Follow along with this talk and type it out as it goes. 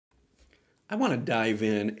I want to dive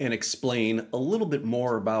in and explain a little bit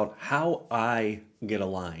more about how I get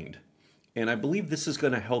aligned. And I believe this is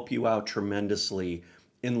going to help you out tremendously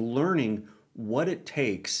in learning what it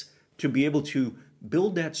takes to be able to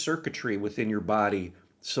build that circuitry within your body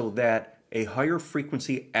so that a higher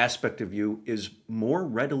frequency aspect of you is more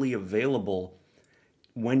readily available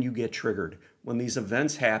when you get triggered, when these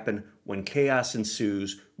events happen, when chaos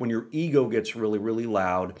ensues, when your ego gets really, really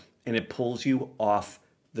loud and it pulls you off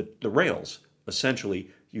the rails. Essentially,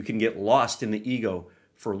 you can get lost in the ego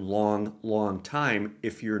for a long, long time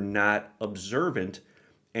if you're not observant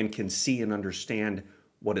and can see and understand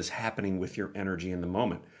what is happening with your energy in the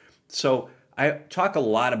moment. So I talk a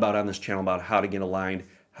lot about on this channel about how to get aligned,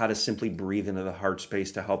 how to simply breathe into the heart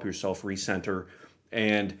space to help yourself recenter,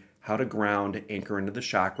 and how to ground, anchor into the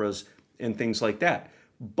chakras, and things like that.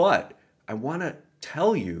 But I want to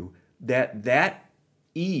tell you that that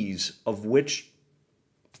ease of which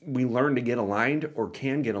we learn to get aligned or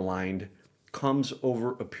can get aligned comes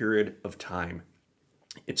over a period of time.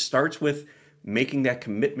 It starts with making that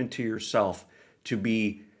commitment to yourself to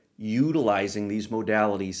be utilizing these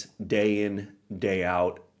modalities day in, day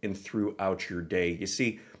out, and throughout your day. You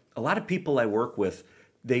see, a lot of people I work with,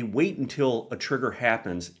 they wait until a trigger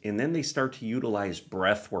happens and then they start to utilize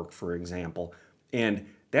breath work, for example. And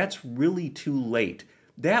that's really too late.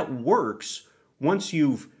 That works once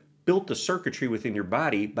you've built the circuitry within your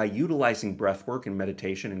body by utilizing breath work and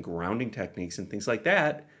meditation and grounding techniques and things like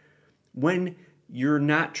that when you're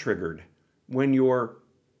not triggered, when you're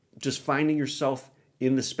just finding yourself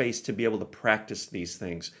in the space to be able to practice these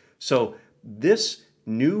things. So this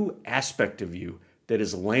new aspect of you that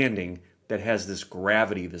is landing, that has this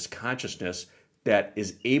gravity, this consciousness that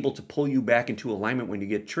is able to pull you back into alignment when you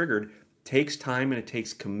get triggered, takes time and it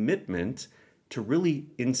takes commitment to really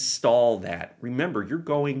install that. Remember, you're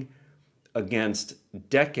going against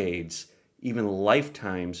decades, even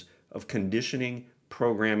lifetimes of conditioning,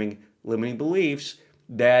 programming, limiting beliefs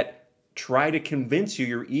that try to convince you,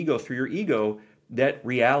 your ego, through your ego, that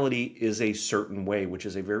reality is a certain way, which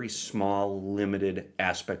is a very small, limited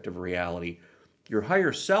aspect of reality. Your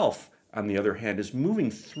higher self, on the other hand, is moving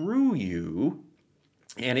through you,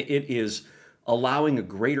 and it is allowing a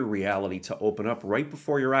greater reality to open up right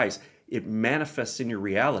before your eyes. It manifests in your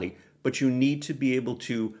reality, but you need to be able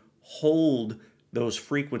to hold those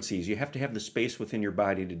frequencies. You have to have the space within your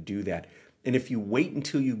body to do that. And if you wait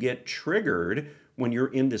until you get triggered, when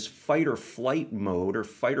you're in this fight or flight mode or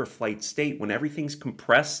fight or flight state, when everything's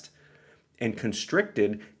compressed and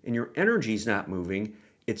constricted and your energy's not moving,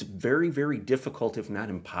 it's very, very difficult, if not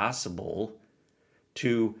impossible,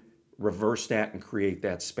 to reverse that and create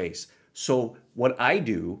that space. So what I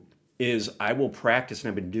do is I will practice, and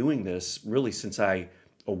I've been doing this really since I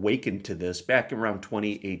awakened to this. Back around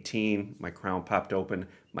 2018, my crown popped open,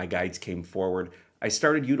 my guides came forward. I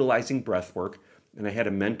started utilizing breath work, and I had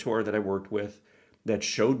a mentor that I worked with that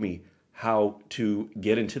showed me how to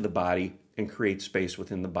get into the body and create space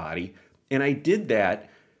within the body. And I did that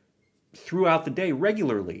throughout the day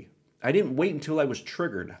regularly. I didn't wait until I was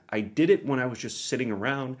triggered. I did it when I was just sitting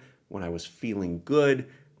around, when I was feeling good,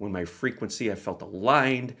 when my frequency, I felt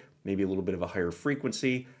aligned, maybe a little bit of a higher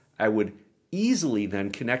frequency. I would easily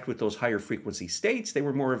then connect with those higher frequency states. They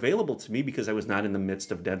were more available to me because I was not in the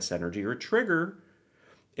midst of dense energy or a trigger.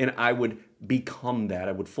 And I would become that.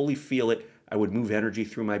 I would fully feel it. I would move energy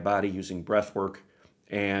through my body using breath work,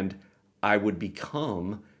 and I would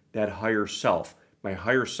become that higher self, my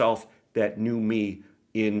higher self that knew me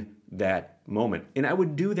in that moment. And I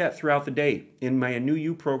would do that throughout the day. In my A New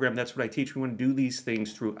You program, that's what I teach. We want to do these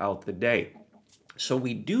things throughout the day. So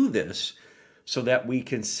we do this so that we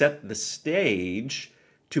can set the stage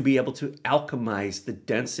to be able to alchemize the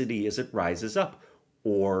density as it rises up,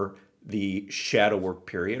 or the shadow work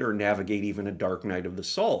period, or navigate even a dark night of the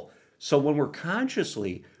soul. So when we're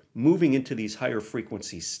consciously moving into these higher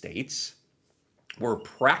frequency states, we're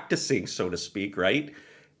practicing, so to speak, right,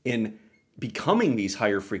 in becoming these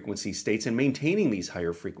higher frequency states and maintaining these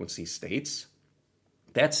higher frequency states.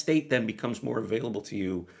 That state then becomes more available to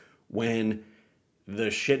you when the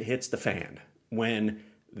shit hits the fan, when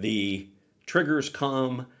the triggers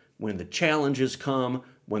come, when the challenges come,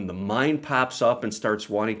 when the mind pops up and starts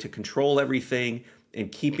wanting to control everything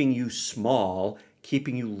and keeping you small,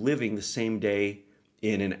 keeping you living the same day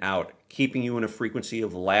in and out, keeping you in a frequency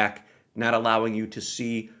of lack, not allowing you to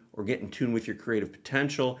see or get in tune with your creative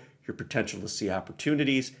potential, your potential to see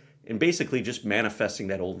opportunities, and basically just manifesting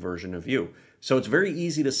that old version of you. So it's very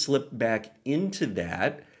easy to slip back into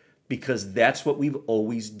that because that's what we've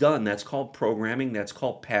always done. That's called programming. That's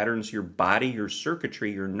called patterns. Your body, your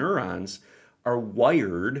circuitry, your neurons are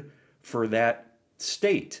wired for that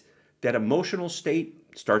state. that emotional state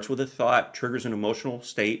starts with a thought, triggers an emotional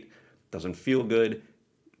state, doesn't feel good,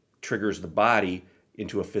 triggers the body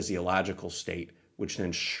into a physiological state, which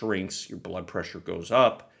then shrinks, your blood pressure goes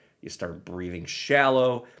up, you start breathing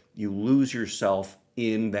shallow, you lose yourself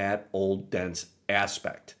in that old dense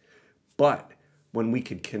aspect. But when we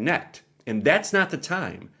can connect, and that's not the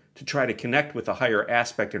time to try to connect with a higher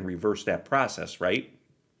aspect and reverse that process, right?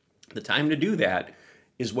 The time to do that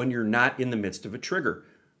is when you're not in the midst of a trigger,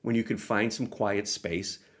 when you can find some quiet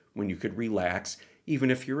space, when you could relax,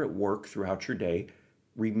 even if you're at work throughout your day.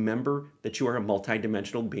 Remember that you are a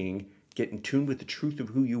multidimensional being. Get in tune with the truth of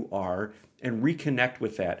who you are and reconnect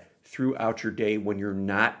with that throughout your day when you're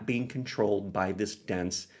not being controlled by this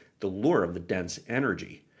dense, the lure of the dense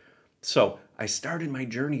energy. So I started my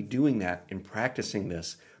journey doing that and practicing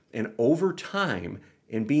this. And over time,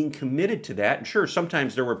 and being committed to that, and sure,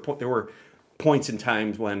 sometimes there were points in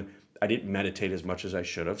times when I didn't meditate as much as I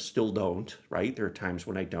should have, still don't, right? There are times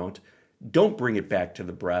when I don't bring it back to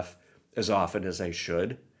the breath as often as I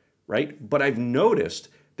should, right? But I've noticed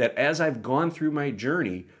that as I've gone through my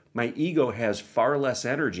journey, my ego has far less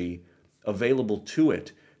energy available to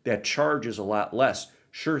it. That charge is a lot less.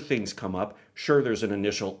 Sure, things come up. Sure, there's an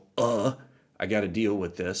initial, I got to deal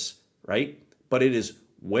with this, right? But it is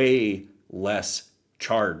way less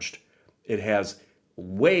charged. It has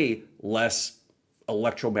way less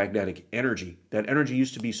electromagnetic energy. That energy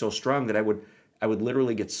used to be so strong that I would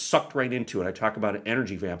literally get sucked right into it. I talk about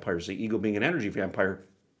energy vampires, the ego being an energy vampire.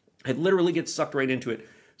 I'd literally get sucked right into it,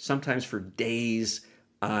 sometimes for days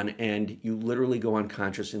on end. You literally go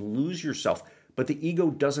unconscious and lose yourself. But the ego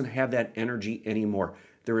doesn't have that energy anymore.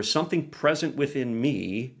 There is something present within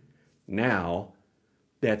me now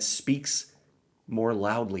that speaks more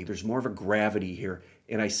loudly. There's more of a gravity here.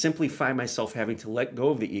 And I simply find myself having to let go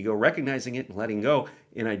of the ego, recognizing it and letting go,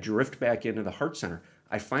 and I drift back into the heart center.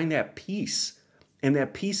 I find that peace, and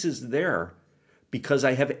that peace is there because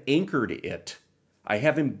I have anchored it. I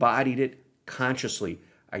have embodied it consciously.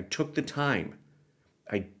 I took the time.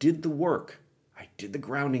 I did the work. I did the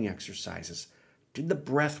grounding exercises, did the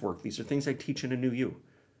breath work. These are things I teach in A New You.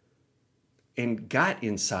 And got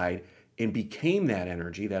inside and became that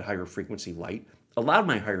energy, that higher frequency light, allowed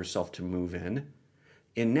my higher self to move in.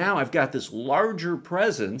 And now I've got this larger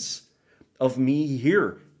presence of me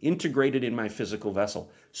here, integrated in my physical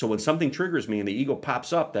vessel. So when something triggers me and the ego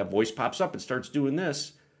pops up, that voice pops up and starts doing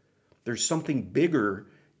this, there's something bigger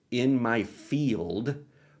in my field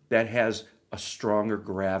that has a stronger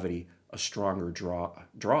gravity, a stronger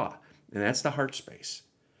draw. And that's the heart space.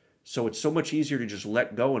 So it's so much easier to just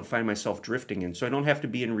let go and find myself drifting in. So I don't have to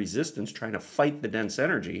be in resistance trying to fight the dense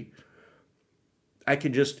energy. I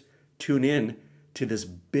can just tune in to this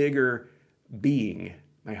bigger being,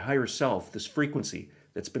 my higher self, this frequency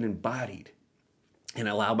that's been embodied, and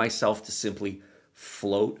allow myself to simply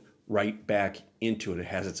float right back into it. It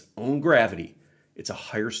has its own gravity. It's a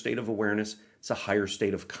higher state of awareness. It's a higher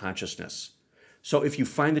state of consciousness. So if you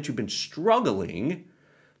find that you've been struggling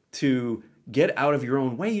to get out of your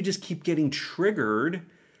own way, you just keep getting triggered,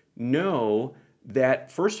 know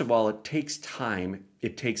that, first of all, it takes time,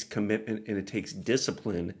 it takes commitment, and it takes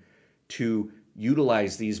discipline to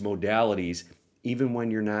utilize these modalities even when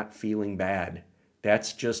you're not feeling bad.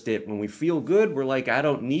 That's just it. When we feel good, we're like, I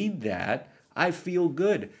don't need that. I feel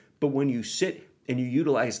good. But when you sit and you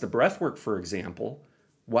utilize the breath work, for example,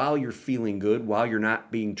 while you're feeling good, while you're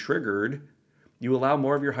not being triggered, you allow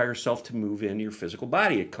more of your higher self to move into your physical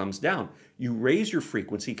body. It comes down. You raise your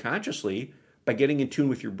frequency consciously by getting in tune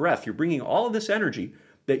with your breath. You're bringing all of this energy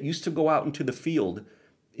that used to go out into the field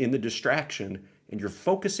in the distraction, and you're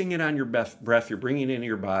focusing it on your breath. You're bringing it into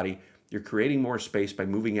your body. You're creating more space by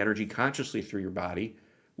moving energy consciously through your body,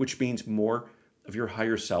 which means more of your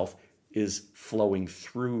higher self is flowing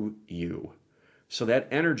through you. So that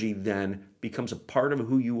energy then becomes a part of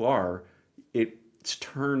who you are. It's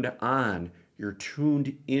turned on. You're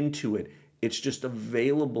tuned into it. It's just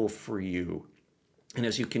available for you. And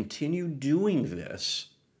as you continue doing this,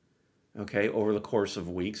 okay, over the course of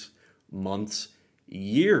weeks, months,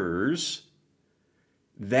 years,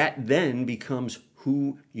 that then becomes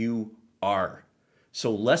who you are.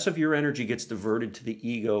 So less of your energy gets diverted to the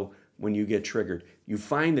ego when you get triggered. You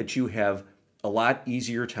find that you have a lot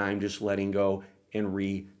easier time just letting go and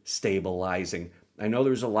re-stabilizing. I know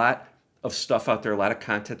there's a lot of stuff out there, a lot of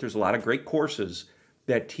content. There's a lot of great courses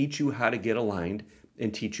that teach you how to get aligned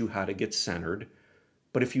and teach you how to get centered.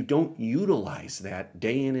 But if you don't utilize that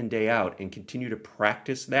day in and day out and continue to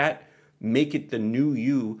practice that, make it the new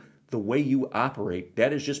you, the way you operate,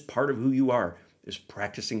 that is just part of who you are, is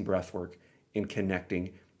practicing breath work and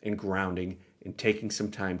connecting and grounding and taking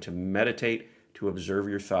some time to meditate, to to observe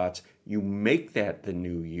your thoughts, you make that the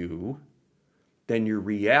new you, then your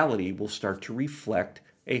reality will start to reflect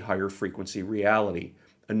a higher frequency reality.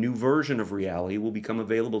 A new version of reality will become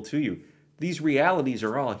available to you. These realities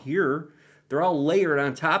are all here. They're all layered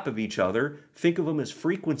on top of each other. Think of them as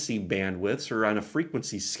frequency bandwidths or on a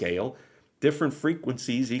frequency scale. Different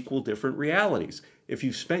frequencies equal different realities. If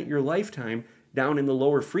you've spent your lifetime down in the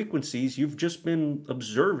lower frequencies, you've just been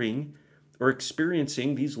observing or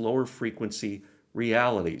experiencing these lower frequency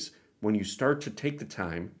realities. When you start to take the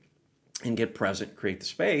time and get present, create the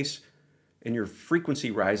space, and your frequency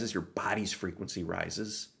rises, your body's frequency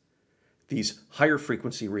rises, these higher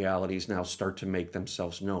frequency realities now start to make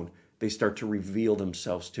themselves known. They start to reveal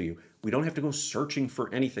themselves to you. We don't have to go searching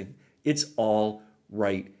for anything. It's all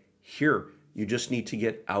right here. You just need to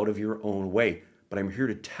get out of your own way. But I'm here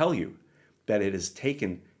to tell you that it has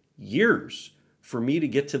taken years for me to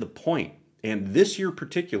get to the point. And this year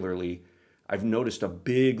particularly, I've noticed a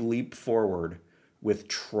big leap forward with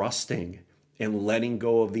trusting and letting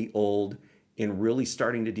go of the old and really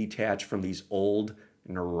starting to detach from these old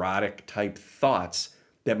neurotic type thoughts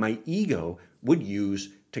that my ego would use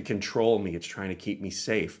to control me. It's trying to keep me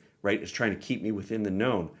safe, right? It's trying to keep me within the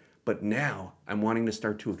known. But now I'm wanting to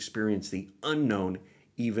start to experience the unknown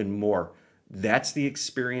even more. That's the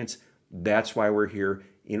experience. That's why we're here.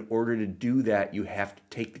 In order to do that, you have to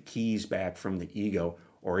take the keys back from the ego,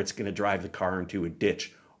 or it's going to drive the car into a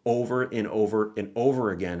ditch over and over and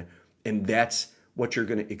over again. And that's what you're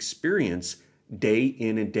going to experience day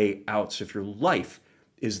in and day out. So if your life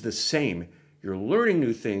is the same, you're learning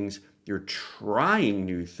new things, you're trying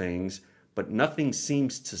new things, but nothing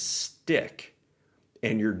seems to stick,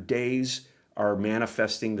 and your days are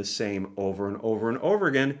manifesting the same over and over and over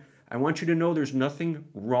again, I want you to know there's nothing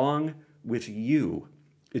wrong with you.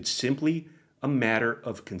 It's simply a matter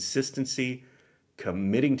of consistency,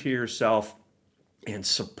 committing to yourself, and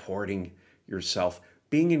supporting yourself.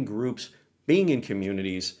 Being in groups, being in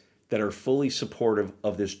communities that are fully supportive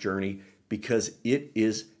of this journey, because it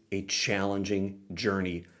is a challenging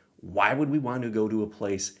journey. Why would we want to go to a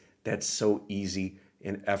place that's so easy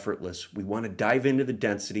and effortless? We want to dive into the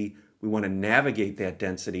density. We want to navigate that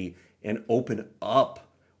density and open up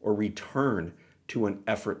or return to an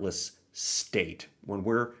effortless state. When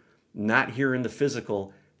we're not here in the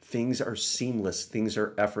physical, things are seamless, things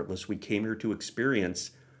are effortless. We came here to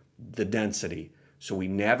experience the density. So we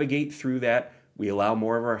navigate through that. We allow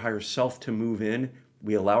more of our higher self to move in.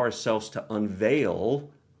 We allow ourselves to unveil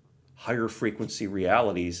higher frequency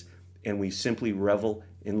realities, and we simply revel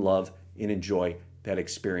in love and enjoy that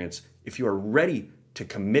experience. If you are ready to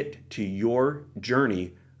commit to your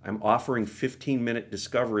journey, I'm offering 15-minute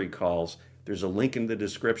discovery calls. There's a link in the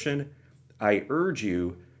description. I urge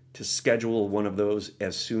you to schedule one of those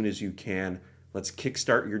as soon as you can. Let's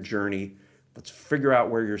kickstart your journey. Let's figure out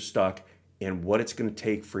where you're stuck and what it's going to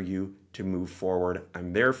take for you to move forward.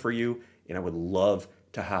 I'm there for you, and I would love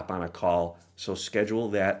to hop on a call. So schedule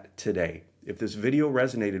that today. If this video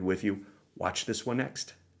resonated with you, watch this one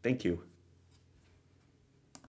next. Thank you.